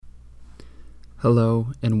Hello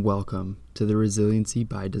and welcome to the Resiliency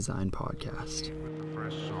by Design podcast.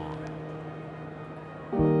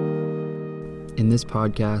 In this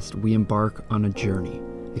podcast, we embark on a journey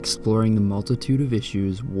exploring the multitude of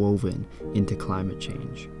issues woven into climate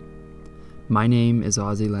change. My name is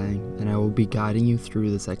Ozzy Lang, and I will be guiding you through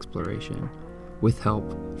this exploration with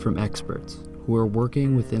help from experts who are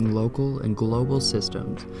working within local and global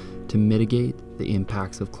systems to mitigate the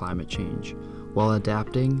impacts of climate change while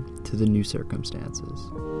adapting to the new circumstances.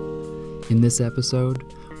 In this episode,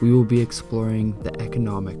 we will be exploring the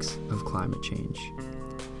economics of climate change.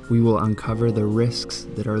 We will uncover the risks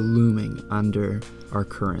that are looming under our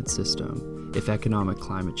current system if economic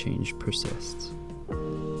climate change persists.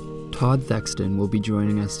 Todd Thexton will be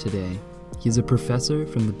joining us today. He's a professor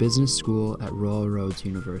from the business school at Royal Roads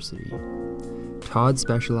University. Todd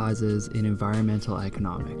specializes in environmental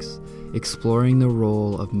economics, exploring the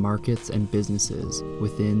role of markets and businesses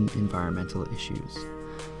within environmental issues.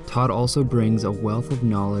 Todd also brings a wealth of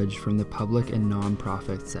knowledge from the public and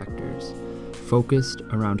nonprofit sectors, focused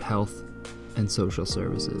around health and social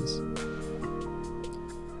services.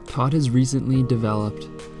 Todd has recently developed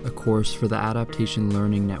a course for the Adaptation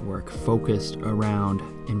Learning Network focused around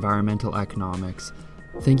environmental economics.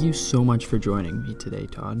 Thank you so much for joining me today,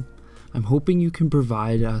 Todd. I'm hoping you can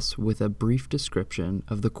provide us with a brief description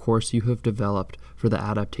of the course you have developed for the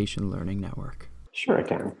Adaptation Learning Network. Sure, I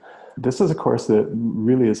can. This is a course that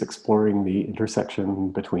really is exploring the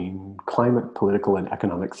intersection between climate, political, and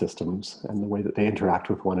economic systems and the way that they interact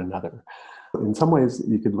with one another. In some ways,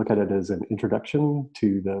 you could look at it as an introduction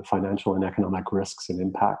to the financial and economic risks and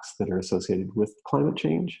impacts that are associated with climate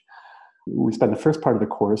change. We spend the first part of the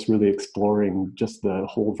course really exploring just the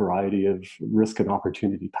whole variety of risk and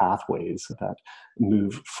opportunity pathways that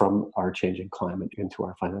move from our changing climate into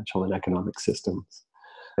our financial and economic systems.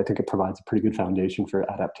 I think it provides a pretty good foundation for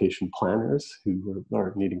adaptation planners who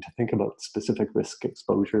are needing to think about specific risk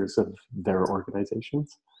exposures of their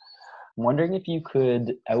organizations. I'm wondering if you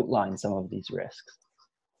could outline some of these risks.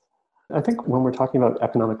 I think when we're talking about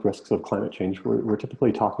economic risks of climate change, we're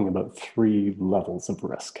typically talking about three levels of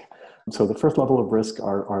risk. So the first level of risk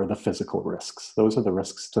are the physical risks. Those are the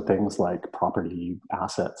risks to things like property,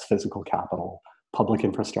 assets, physical capital, public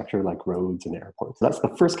infrastructure like roads and airports. That's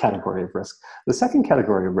the first category of risk. The second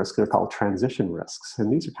category of risk, they're called transition risks.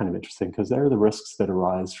 And these are kind of interesting because they're the risks that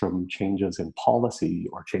arise from changes in policy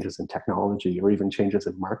or changes in technology or even changes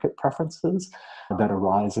in market preferences that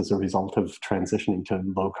arise as a result of transitioning to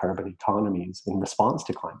low carbon economies in response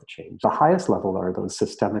to climate change. The highest level are those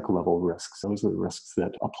systemic level risks. Those are the risks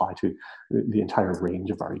that apply to the entire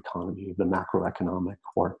range of our economy, the macroeconomic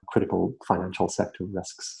or critical financial sector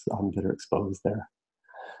risks that are exposed there.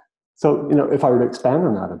 So, if I were to expand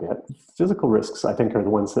on that a bit, physical risks, I think, are the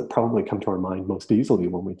ones that probably come to our mind most easily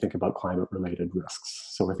when we think about climate-related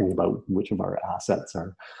risks. So we're thinking about which of our assets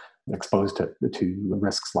are exposed to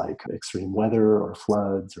risks like extreme weather or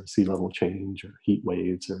floods or sea level change or heat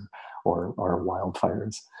waves or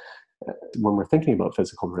wildfires. When we're thinking about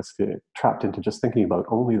physical risk, we're trapped into just thinking about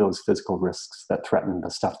only those physical risks that threaten the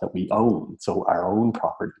stuff that we own, so our own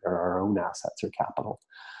property or our own assets or capital.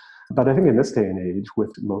 But I think in this day and age,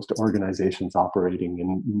 with most organizations operating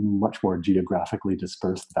in much more geographically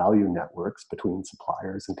dispersed value networks between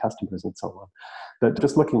suppliers and customers and so on, that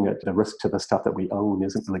just looking at the risk to the stuff that we own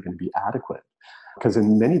isn't really going to be adequate. Because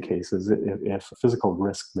in many cases, if physical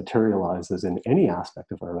risk materializes in any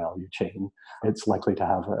aspect of our value chain, it's likely to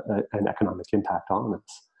have an economic impact on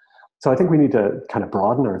us. So I think we need to kind of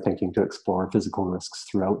broaden our thinking to explore physical risks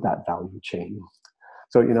throughout that value chain.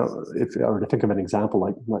 So, if I were to think of an example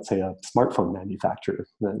like, let's say, a smartphone manufacturer,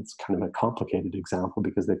 that's kind of a complicated example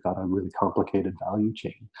because they've got a really complicated value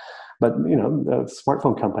chain. But, the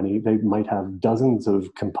smartphone company, they might have dozens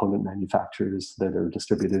of component manufacturers that are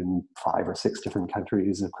distributed in 5 or 6 different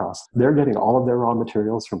countries across. They're getting all of their raw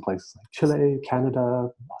materials from places like Chile, Canada,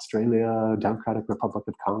 Australia, Democratic Republic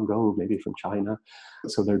of Congo, maybe from China.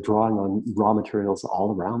 So they're drawing on raw materials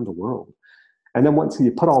all around the world. And then once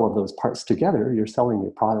you put all of those parts together, you're selling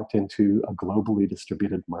your product into a globally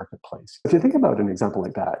distributed marketplace. If you think about an example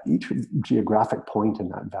like that, each geographic point in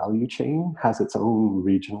that value chain has its own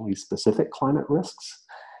regionally specific climate risks.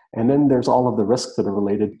 And then there's all of the risks that are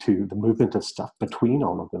related to the movement of stuff between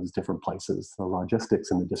all of those different places, the logistics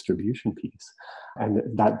and the distribution piece. And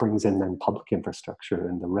that brings in then public infrastructure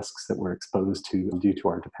and the risks that we're exposed to due to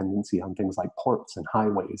our dependency on things like ports and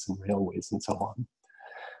highways and railways and so on.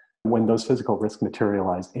 When those physical risks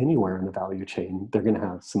materialize anywhere in the value chain, they're going to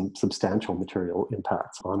have some substantial material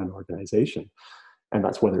impacts on an organization. And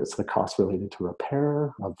that's whether it's the cost related to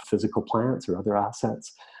repair of physical plants or other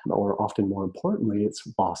assets, or often more importantly, it's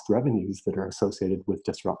lost revenues that are associated with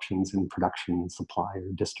disruptions in production, supply,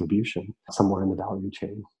 or distribution somewhere in the value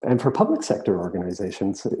chain. And for public sector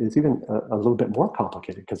organizations, it's even a little bit more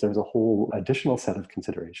complicated because there's a whole additional set of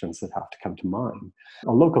considerations that have to come to mind.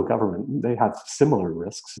 A local government, they have similar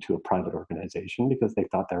risks to a private organization because they've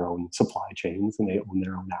got their own supply chains and they own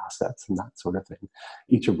their own assets and that sort of thing,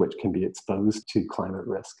 each of which can be exposed to climate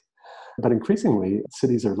risk. But increasingly,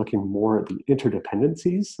 cities are looking more at the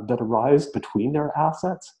interdependencies that arise between their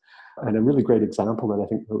assets. And a really great example that I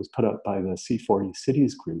think was put up by the C40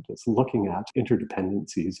 Cities group is looking at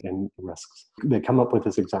interdependencies and risks. They come up with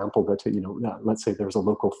this example that, let's say there's a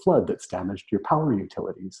local flood that's damaged your power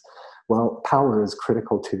utilities. Well, power is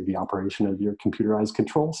critical to the operation of your computerized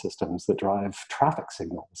control systems that drive traffic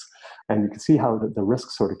signals. And you can see how the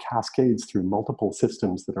risk sort of cascades through multiple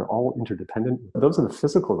systems that are all interdependent. Those are the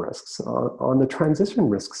physical risks. On the transition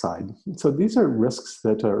risk side, so these are risks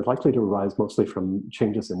that are likely to arise mostly from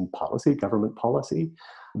changes in policy, government policy.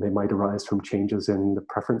 They might arise from changes in the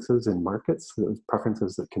preferences in markets, the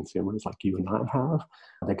preferences that consumers like you and I have.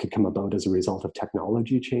 They could come about as a result of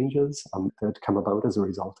technology changes that come about as a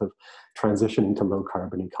result of transitioning to low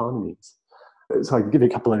carbon economies. So I can give you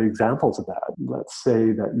a couple of examples of that. Let's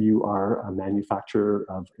say that you are a manufacturer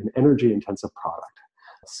of an energy intensive product.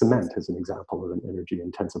 Cement is an example of an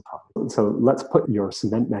energy-intensive product. So let's put your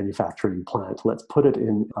cement manufacturing plant, let's put it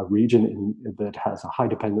in a region that has a high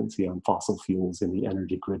dependency on fossil fuels in the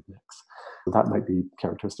energy grid mix. That might be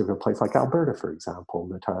characteristic of a place like Alberta, for example,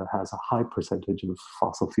 that has a high percentage of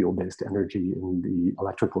fossil fuel-based energy in the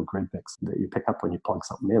electrical grid mix that you pick up when you plug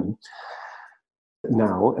something in.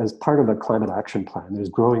 Now, as part of a climate action plan, there's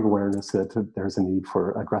growing awareness that there's a need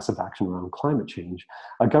for aggressive action around climate change.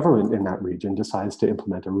 A government in that region decides to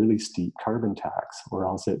implement a really steep carbon tax, or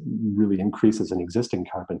else it really increases an existing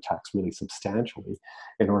carbon tax really substantially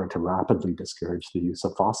in order to rapidly discourage the use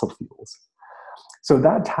of fossil fuels. So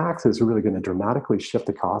that tax is really going to dramatically shift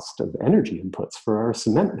the cost of energy inputs for our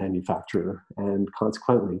cement manufacturer, and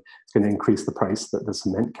consequently, it's going to increase the price that the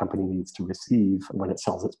cement company needs to receive when it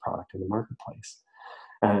sells its product in the marketplace.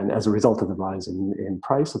 And as a result of the rise in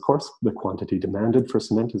price, of course, the quantity demanded for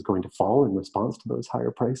cement is going to fall in response to those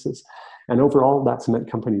higher prices. And overall, that cement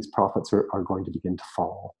company's profits are going to begin to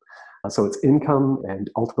fall. So its income and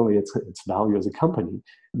ultimately its value as a company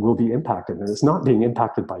will be impacted. And it's not being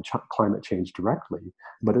impacted by climate change directly,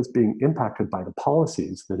 but it's being impacted by the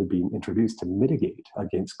policies that are being introduced to mitigate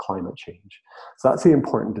against climate change. So that's the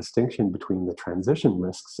important distinction between the transition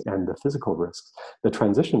risks and the physical risks. The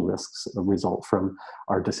transition risks result from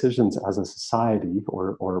our decisions as a society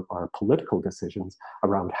or our political decisions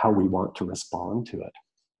around how we want to respond to it.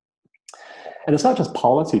 And it's not just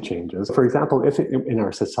policy changes. For example, if in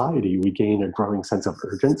our society we gain a growing sense of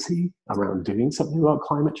urgency around doing something about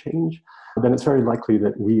climate change, then it's very likely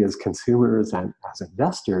that we as consumers and as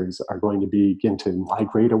investors are going to begin to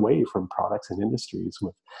migrate away from products and industries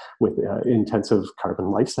with intensive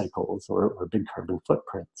carbon life cycles or big carbon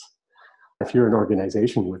footprints. If you're an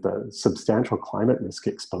organization with a substantial climate risk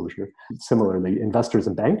exposure, similarly, investors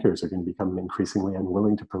and bankers are going to become increasingly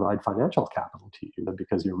unwilling to provide financial capital to you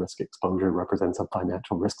because your risk exposure represents a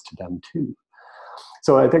financial risk to them too.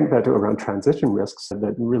 So I think that around transition risks,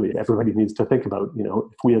 that really everybody needs to think about,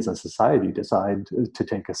 if we as a society decide to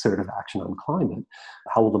take assertive action on climate,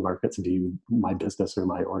 how will the markets view my business or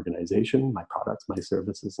my organization, my products, my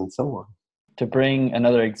services, and so on. To bring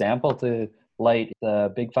another example to light,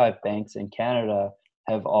 the big five banks in Canada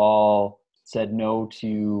have all said no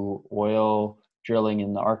to oil drilling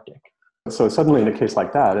in the Arctic. So suddenly in a case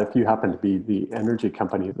like that, if you happen to be the energy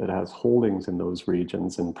company that has holdings in those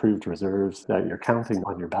regions and proved reserves that you're counting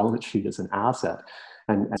on your balance sheet as an asset,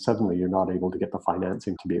 and suddenly you're not able to get the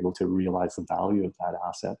financing to be able to realize the value of that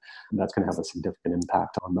asset, that's going to have a significant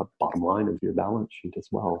impact on the bottom line of your balance sheet as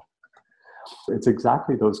well. It's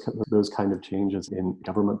exactly those kind of changes in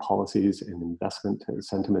government policies, in investment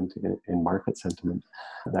sentiment, in market sentiment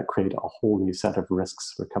that create a whole new set of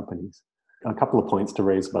risks for companies. A couple of points to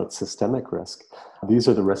raise about systemic risk. These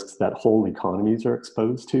are the risks that whole economies are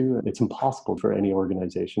exposed to. It's impossible for any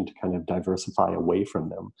organization to kind of diversify away from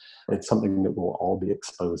them. It's something that we'll all be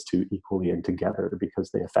exposed to equally and together because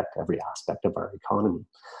they affect every aspect of our economy.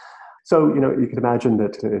 So, you can imagine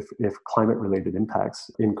that if climate-related impacts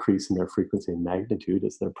increase in their frequency and magnitude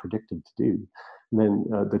as they're predicted to do, then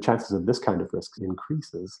the chances of this kind of risk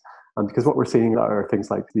increases. Because what we're seeing are things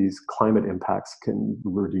like these climate impacts can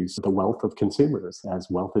reduce the wealth of consumers. As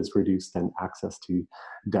wealth is reduced, then access to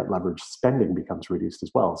debt leveraged spending becomes reduced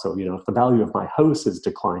as well. So, if the value of my house is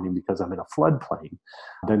declining because I'm in a floodplain,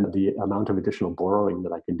 then the amount of additional borrowing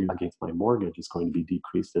that I can do against my mortgage is going to be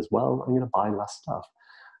decreased as well. I'm going to buy less stuff.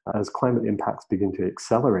 As climate impacts begin to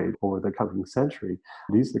accelerate over the coming century,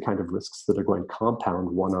 these are the kind of risks that are going to compound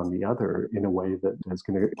one on the other in a way that is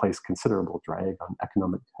going to place considerable drag on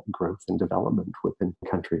economic growth and development within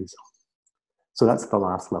countries. So that's the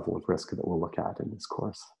last level of risk that we'll look at in this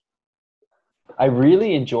course. I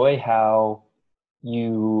really enjoy how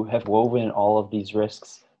you have woven all of these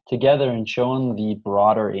risks together and shown the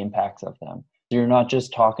broader impacts of them. You're not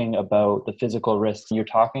just talking about the physical risks, you're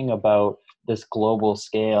talking about this global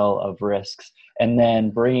scale of risks, and then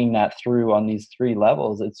bringing that through on these three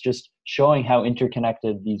levels. It's just showing how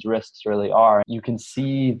interconnected these risks really are. You can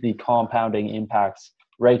see the compounding impacts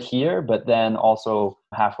right here, but then also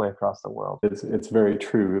halfway across the world. It's very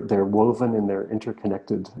true. They're woven and they're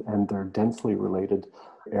interconnected and they're densely related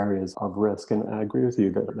areas of risk. And I agree with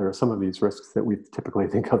you that there are some of these risks that we typically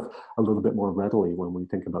think of a little bit more readily when we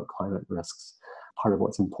think about climate risks. Part of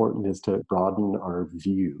what's important is to broaden our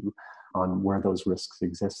view on where those risks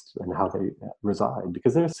exist and how they reside,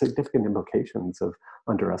 because there's significant implications of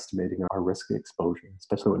underestimating our risk exposure,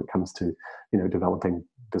 especially when it comes to, developing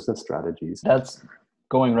business strategies. That's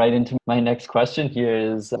going right into my next question here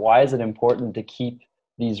is, why is it important to keep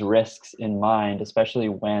these risks in mind, especially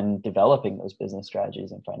when developing those business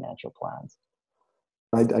strategies and financial plans?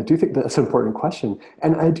 I do think that's an important question.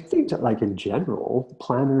 And I do think that, in general,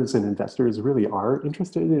 planners and investors really are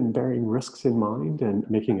interested in bearing risks in mind and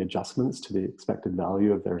making adjustments to the expected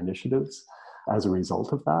value of their initiatives as a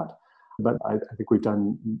result of that. But I think we've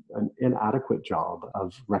done an inadequate job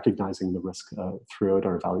of recognizing the risk throughout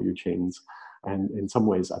our value chains. And in some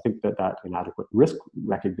ways, I think that inadequate risk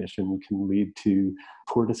recognition can lead to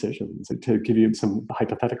poor decisions. To give you some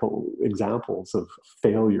hypothetical examples of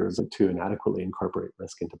failures to inadequately incorporate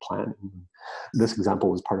risk into planning. This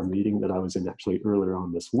example was part of a meeting that I was in actually earlier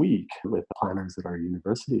on this week with planners at our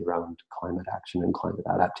university around climate action and climate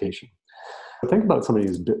adaptation. Think about somebody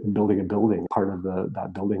who's building a building. Part of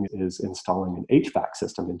that building is installing an HVAC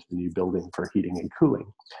system into the new building for heating and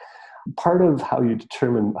cooling. Part of how you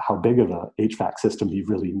determine how big of a HVAC system you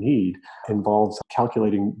really need involves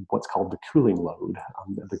calculating what's called the cooling load.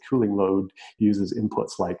 The cooling load uses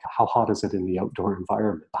inputs like how hot is it in the outdoor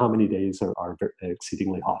environment, how many days are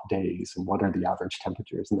exceedingly hot days, and what are the average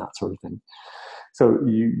temperatures and that sort of thing. So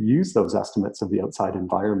you use those estimates of the outside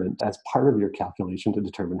environment as part of your calculation to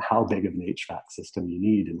determine how big of an HVAC system you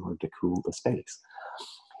need in order to cool the space.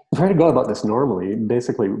 Trying to go about this normally,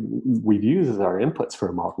 basically, we'd use as our inputs for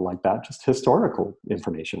a model like that just historical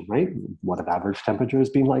information, right? What have average temperatures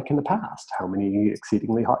been like in the past? How many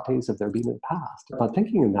exceedingly hot days have there been in the past? But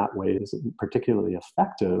thinking in that way isn't particularly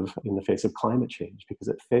effective in the face of climate change because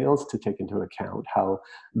it fails to take into account how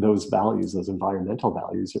those values, those environmental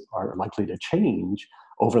values, are likely to change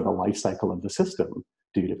over the life cycle of the system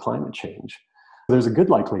due to climate change. There's a good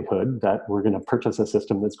likelihood that we're going to purchase a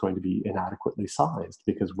system that's going to be inadequately sized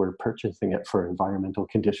because we're purchasing it for environmental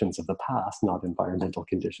conditions of the past, not environmental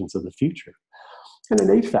conditions of the future. And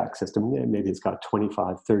an HVAC system, maybe it's got a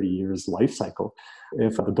 25, 30 years life cycle.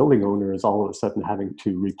 If the building owner is all of a sudden having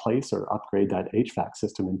to replace or upgrade that HVAC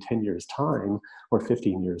system in 10 years' time or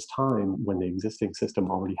 15 years' time, when the existing system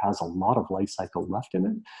already has a lot of life cycle left in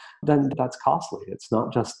it, then that's costly. It's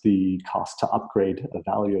not just the cost to upgrade the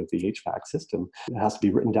value of the HVAC system. It has to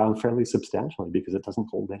be written down fairly substantially because it doesn't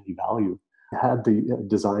hold any value. Had the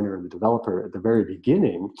designer and the developer at the very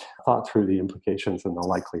beginning thought through the implications and the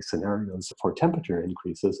likely scenarios for temperature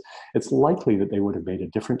increases, it's likely that they would have made a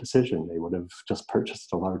different decision. They would have just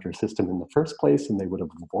purchased a larger system in the first place, and they would have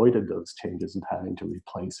avoided those changes of having to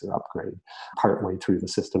replace or upgrade partway through the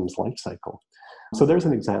system's life cycle. So there's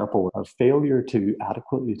an example of failure to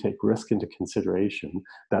adequately take risk into consideration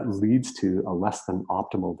that leads to a less than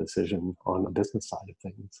optimal decision on the business side of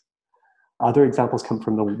things. Other examples come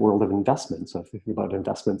from the world of investments. So thinking about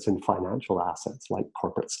investments in financial assets like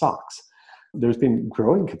corporate stocks. There's been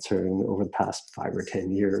growing concern over the past 5 or 10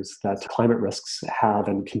 years that climate risks have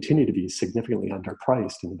and continue to be significantly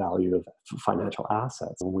underpriced in the value of financial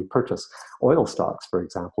assets. When we purchase oil stocks, for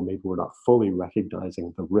example, maybe we're not fully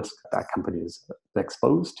recognizing the risk that company is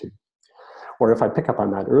exposed to. Or if I pick up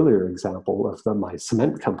on that earlier example of my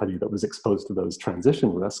cement company that was exposed to those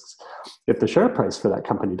transition risks, if the share price for that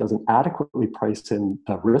company doesn't adequately price in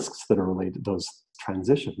the risks that are related to those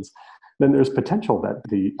transitions, then there's potential that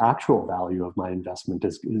the actual value of my investment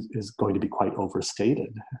is going to be quite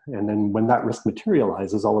overstated. And then when that risk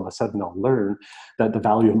materializes, all of a sudden I'll learn that the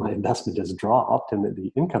value of my investment has dropped and that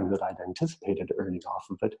the income that I'd anticipated earning off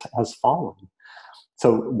of it has fallen.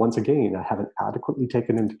 So once again, I haven't adequately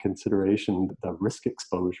taken into consideration the risk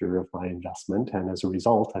exposure of my investment. And as a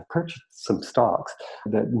result, I've purchased some stocks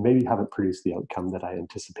that maybe haven't produced the outcome that I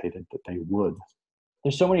anticipated that they would.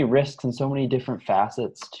 There's so many risks and so many different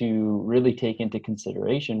facets to really take into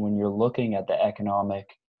consideration when you're looking at the economic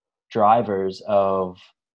drivers of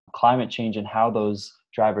climate change and how those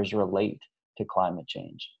drivers relate to climate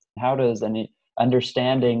change. How does an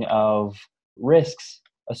understanding of risks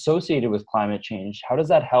associated with climate change, how does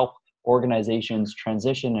that help organizations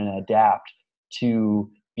transition and adapt to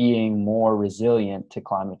being more resilient to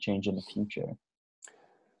climate change in the future?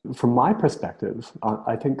 From my perspective,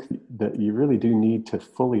 I think that you really do need to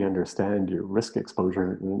fully understand your risk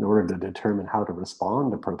exposure in order to determine how to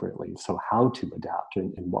respond appropriately. So how to adapt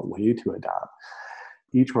and in what way to adapt.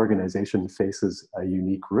 Each organization faces a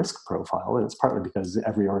unique risk profile, and it's partly because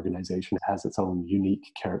every organization has its own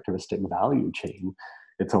unique characteristic value chain,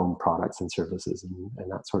 its own products and services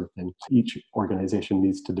and that sort of thing. Each organization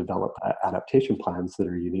needs to develop adaptation plans that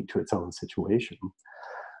are unique to its own situation.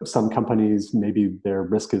 Some companies, maybe their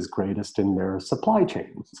risk is greatest in their supply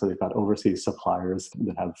chain. So they've got overseas suppliers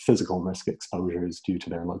that have physical risk exposures due to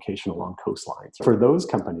their location along coastlines. For those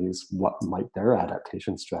companies, what might their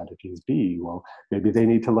adaptation strategies be? Well, maybe they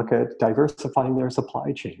need to look at diversifying their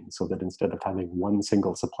supply chain so that instead of having one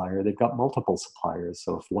single supplier, they've got multiple suppliers.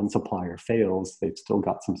 So if one supplier fails, they've still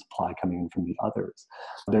got some supply coming in from the others.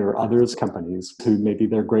 There are others companies who maybe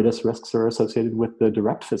their greatest risks are associated with the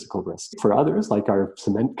direct physical risk. For others, like our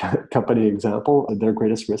cement company example, their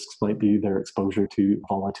greatest risks might be their exposure to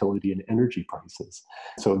volatility in energy prices.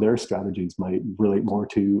 So their strategies might relate more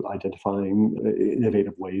to identifying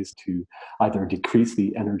innovative ways to either decrease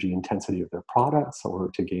the energy intensity of their products or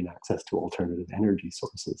to gain access to alternative energy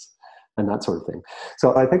sources and that sort of thing.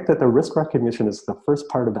 So I think that the risk recognition is the first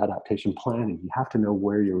part of adaptation planning. You have to know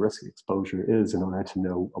where your risk exposure is in order to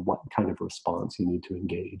know what kind of response you need to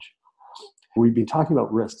engage. We've been talking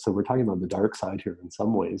about risks, so we're talking about the dark side here in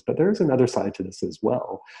some ways, but there's another side to this as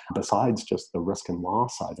well, besides just the risk and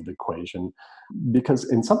loss side of the equation,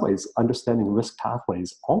 because in some ways, understanding risk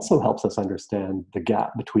pathways also helps us understand the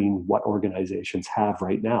gap between what organizations have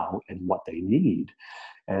right now and what they need.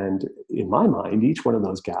 And in my mind, each one of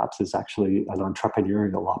those gaps is actually an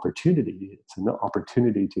entrepreneurial opportunity. It's an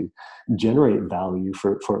opportunity to generate value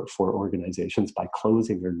for organizations by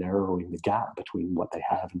closing or narrowing the gap between what they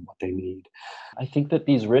have and what they need. I think that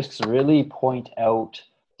these risks really point out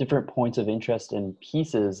different points of interest and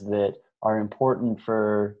pieces that are important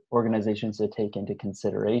for organizations to take into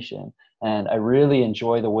consideration. And I really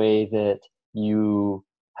enjoy the way that you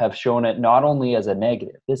have shown it not only as a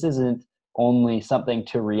negative. This isn't only something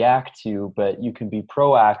to react to, but you can be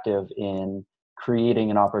proactive in creating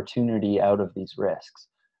an opportunity out of these risks.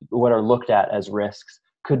 What are looked at as risks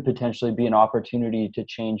could potentially be an opportunity to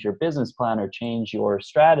change your business plan or change your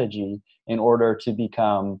strategy in order to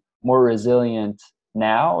become more resilient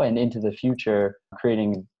now and into the future,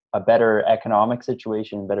 creating a better economic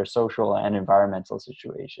situation, better social and environmental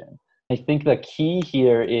situation. I think the key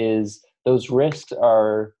here is those risks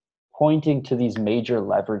are pointing to these major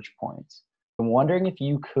leverage points. I'm wondering if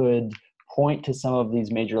you could point to some of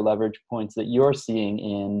these major leverage points that you're seeing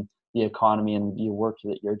in the economy and the work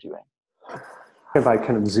that you're doing. If I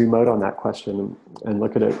kind of zoom out on that question and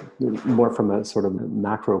look at it more from a sort of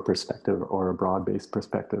macro perspective or a broad-based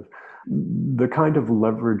perspective, the kind of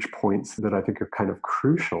leverage points that I think are kind of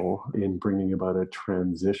crucial in bringing about a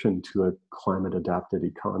transition to a climate-adapted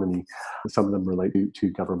economy, some of them relate to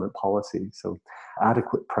government policy. So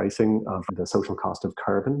adequate pricing of the social cost of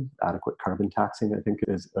carbon, adequate carbon taxing, I think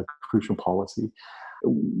is a crucial policy.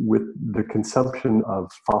 With the consumption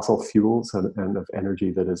of fossil fuels and of energy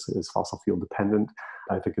that is fossil fuel dependent,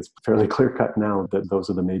 I think it's fairly clear cut now that those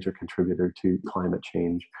are the major contributor to climate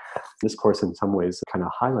change. This course in some ways kind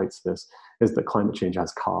of highlights this, is that climate change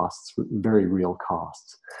has costs, very real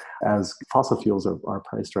costs. As fossil fuels are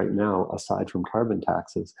priced right now, aside from carbon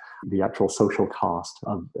taxes, the actual social cost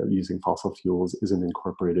of using fossil fuels isn't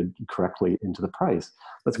incorporated correctly into the price.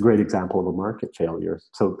 That's a great example of a market failure.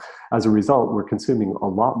 So as a result, we're consuming a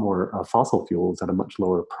lot more fossil fuels at a much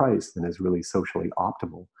lower price than is really socially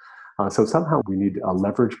optimal. So somehow we need a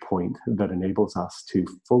leverage point that enables us to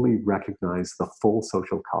fully recognize the full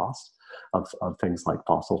social cost of things like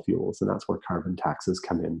fossil fuels, and that's where carbon taxes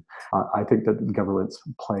come in. I think that governments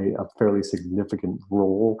play a fairly significant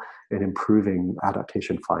role in improving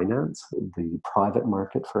adaptation finance. The private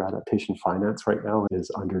market for adaptation finance right now is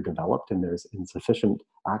underdeveloped, and there's insufficient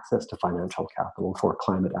access to financial capital for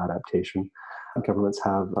climate adaptation. Governments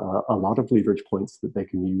have a lot of leverage points that they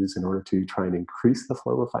can use in order to try and increase the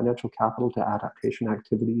flow of financial capital to adaptation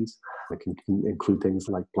activities. It can include things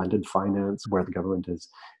like blended finance, where the government is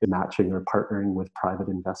matching or partnering with private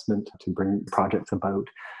investment to bring projects about.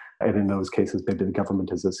 And in those cases, maybe the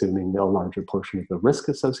government is assuming a larger portion of the risk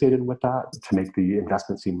associated with that to make the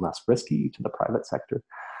investment seem less risky to the private sector.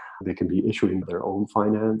 They can be issuing their own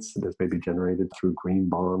finance that may be generated through green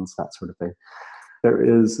bonds, that sort of thing. There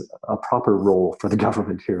is a proper role for the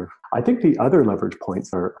government here. I think the other leverage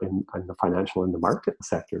points are in the financial and the market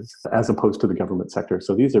sectors, as opposed to the government sector.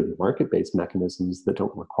 So these are market-based mechanisms that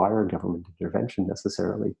don't require government intervention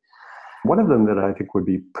necessarily. One of them that I think would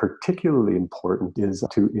be particularly important is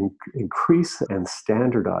to increase and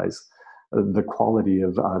standardize the quality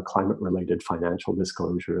of climate-related financial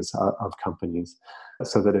disclosures of companies,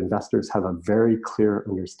 so that investors have a very clear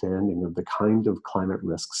understanding of the kind of climate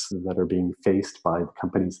risks that are being faced by the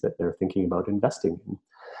companies that they're thinking about investing in.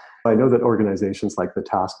 I know that organizations like the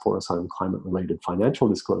Task Force on Climate-Related Financial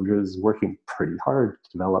Disclosures is working pretty hard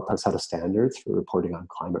to develop a set of standards for reporting on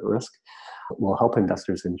climate risk. It will help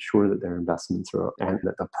investors ensure that their investments and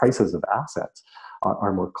that the prices of assets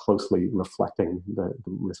are more closely reflecting the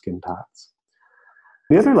risk impacts.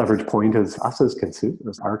 The other leverage point is us as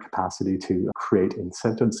consumers, our capacity to create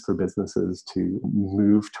incentives for businesses to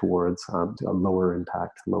move towards a lower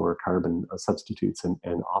impact, lower carbon substitutes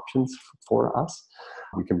and options for us.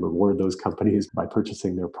 We can reward those companies by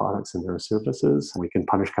purchasing their products and their services. We can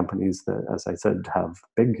punish companies that, as I said, have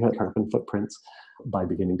big carbon footprints by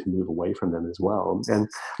beginning to move away from them as well. And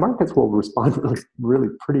markets will respond really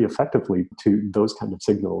pretty effectively to those kind of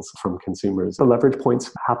signals from consumers. The leverage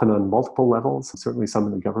points happen on multiple levels, certainly some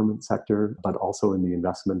in the government sector, but also in the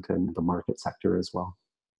investment and the market sector as well.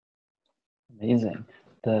 Amazing.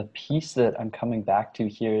 The piece that I'm coming back to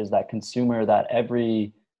here is that consumer, that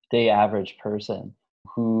everyday average person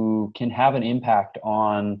who can have an impact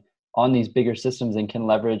on these bigger systems and can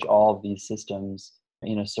leverage all of these systems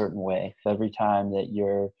in a certain way. Every time that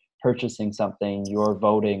you're purchasing something, you're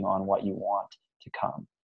voting on what you want to come,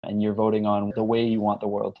 and you're voting on the way you want the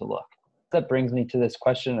world to look. That brings me to this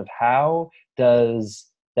question of how does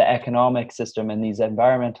the economic system and these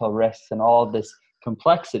environmental risks and all of this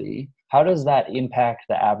complexity, how does that impact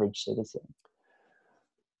the average citizen?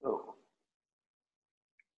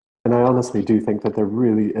 And I honestly do think that there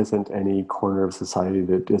really isn't any corner of society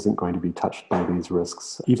that isn't going to be touched by these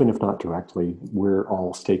risks. Even if not directly, we're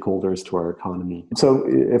all stakeholders to our economy. So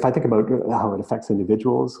if I think about how it affects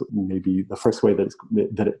individuals, maybe the first way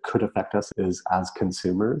that it could affect us is as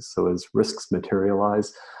consumers. So as risks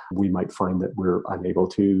materialize, we might find that we're unable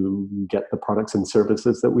to get the products and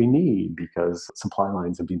services that we need because supply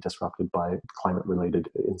lines have been disrupted by climate-related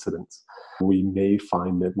incidents. We may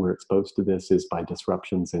find that we're exposed to this is by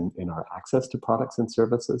disruptions in our access to products and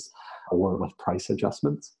services or with price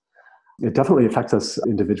adjustments. It definitely affects us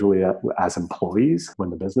individually as employees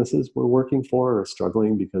when the businesses we're working for are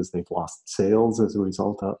struggling because they've lost sales as a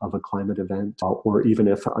result of a climate event, or even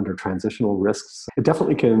if under transitional risks. It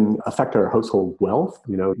definitely can affect our household wealth.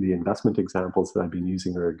 You know, the investment examples that I've been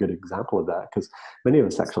using are a good example of that because many of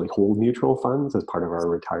us actually hold mutual funds as part of our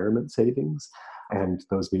retirement savings. And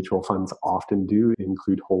those mutual funds often do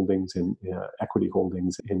include holdings in equity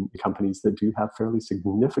holdings in companies that do have fairly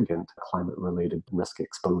significant climate-related risk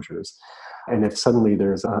exposures. And if suddenly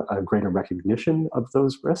there's a greater recognition of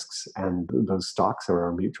those risks and those stocks or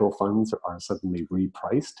our mutual funds are suddenly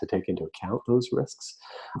repriced to take into account those risks,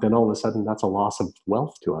 then all of a sudden that's a loss of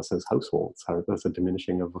wealth to us as households. That's a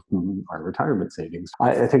diminishing of our retirement savings.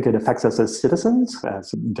 I think it affects us as citizens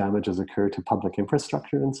as damages occur to public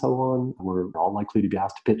infrastructure and so on. We're all likely to be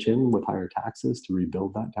asked to pitch in with higher taxes to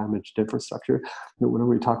rebuild that damaged infrastructure. But whenever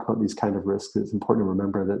we talk about these kind of risks, it's important to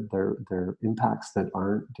remember that they're impacts that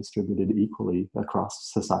aren't distributed equally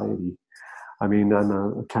across society. I mean, I'm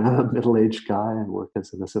a kind of a middle-aged guy. I work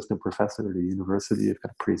as an assistant professor at a university. I've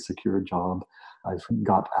got a pretty secure job. I've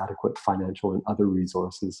got adequate financial and other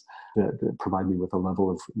resources that provide me with a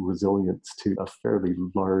level of resilience to a fairly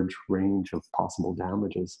large range of possible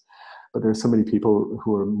damages. But there's so many people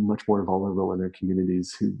who are much more vulnerable in their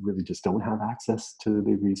communities who really just don't have access to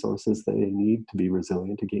the resources that they need to be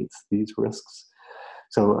resilient against these risks.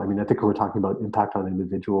 So, I mean, I think when we're talking about impact on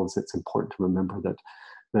individuals, it's important to remember that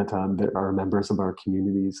there are members of our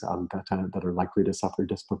communities that are likely to suffer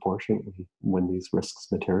disproportionately when these risks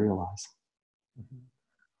materialize.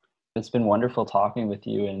 It's been wonderful talking with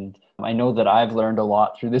you, and I know that I've learned a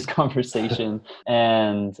lot through this conversation.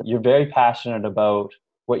 And you're very passionate about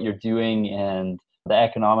what you're doing and the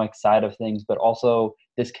economic side of things, but also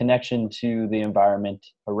this connection to the environment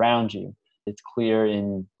around you. It's clear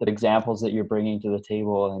in the examples that you're bringing to the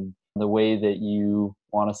table and the way that you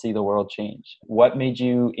want to see the world change. What made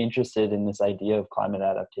you interested in this idea of climate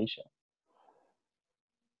adaptation?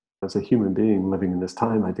 As a human being living in this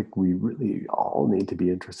time, I think we really all need to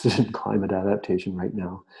be interested in climate adaptation right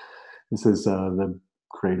now. This is the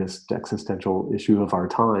greatest existential issue of our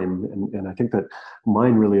time. And I think that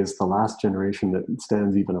mine really is the last generation that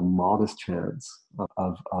stands even a modest chance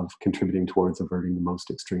of contributing towards averting the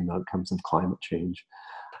most extreme outcomes of climate change.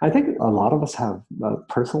 I think a lot of us have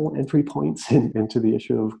personal entry points into the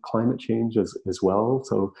issue of climate change as well.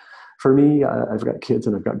 So for me, I've got kids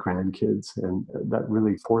and I've got grandkids, and that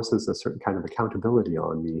really forces a certain kind of accountability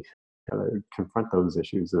on me. Confront those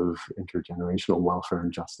issues of intergenerational welfare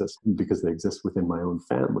and justice because they exist within my own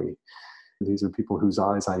family. These are people whose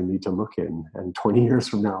eyes I need to look in. And 20 years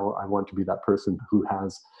from now, I want to be that person who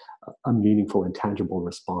has a meaningful and tangible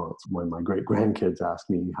response when my great grandkids ask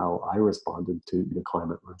me how I responded to the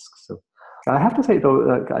climate risks. So I have to say,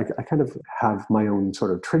 though, I kind of have my own sort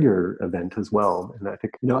of trigger event as well. And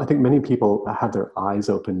I think many people have their eyes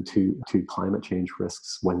open to climate change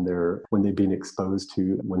risks when they've been exposed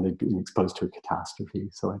to a catastrophe.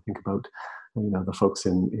 So I think about the folks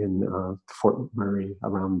in Fort McMurray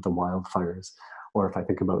around the wildfires, or if I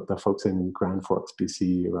think about the folks in Grand Forks,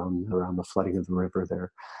 BC, around the flooding of the river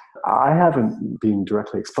there. I haven't been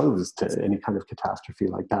directly exposed to any kind of catastrophe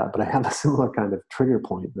like that, but I have a similar kind of trigger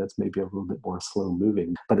point that's maybe a little bit more slow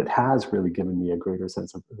moving, but it has really given me a greater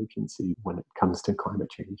sense of urgency when it comes to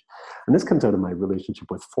climate change. And this comes out of my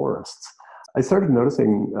relationship with forests. I started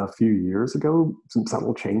noticing a few years ago some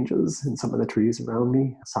subtle changes in some of the trees around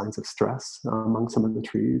me, signs of stress among some of the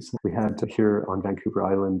trees. We had here on Vancouver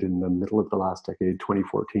Island in the middle of the last decade,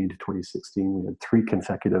 2014 to 2016, we had 3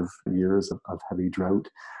 consecutive years of heavy drought,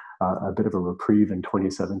 a bit of a reprieve in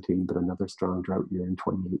 2017, but another strong drought year in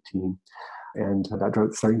 2018. And that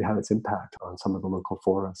drought's starting to have its impact on some of the local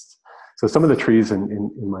forests. So some of the trees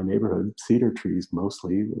in my neighborhood, cedar trees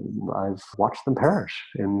mostly, I've watched them perish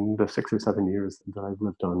in the 6 or 7 years that I've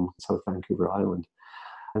lived on South Vancouver Island.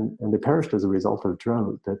 And they perished as a result of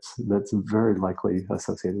drought that's very likely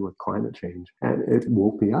associated with climate change. And it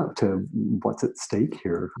woke me up to what's at stake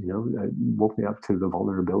here. It woke me up to the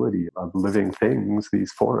vulnerability of living things,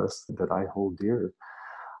 these forests that I hold dear,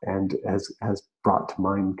 and has brought to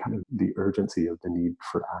mind kind of the urgency of the need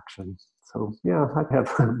for action. So yeah, I have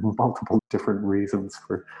multiple different reasons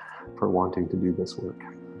for wanting to do this work.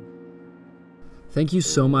 Thank you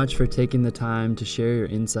so much for taking the time to share your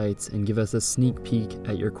insights and give us a sneak peek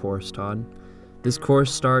at your course, Todd. This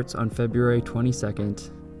course starts on February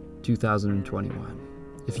 22nd, 2021.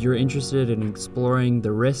 If you're interested in exploring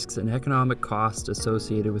the risks and economic costs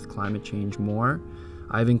associated with climate change more,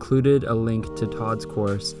 I've included a link to Todd's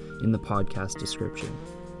course in the podcast description.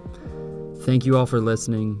 Thank you all for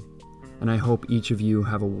listening, and I hope each of you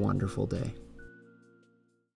have a wonderful day.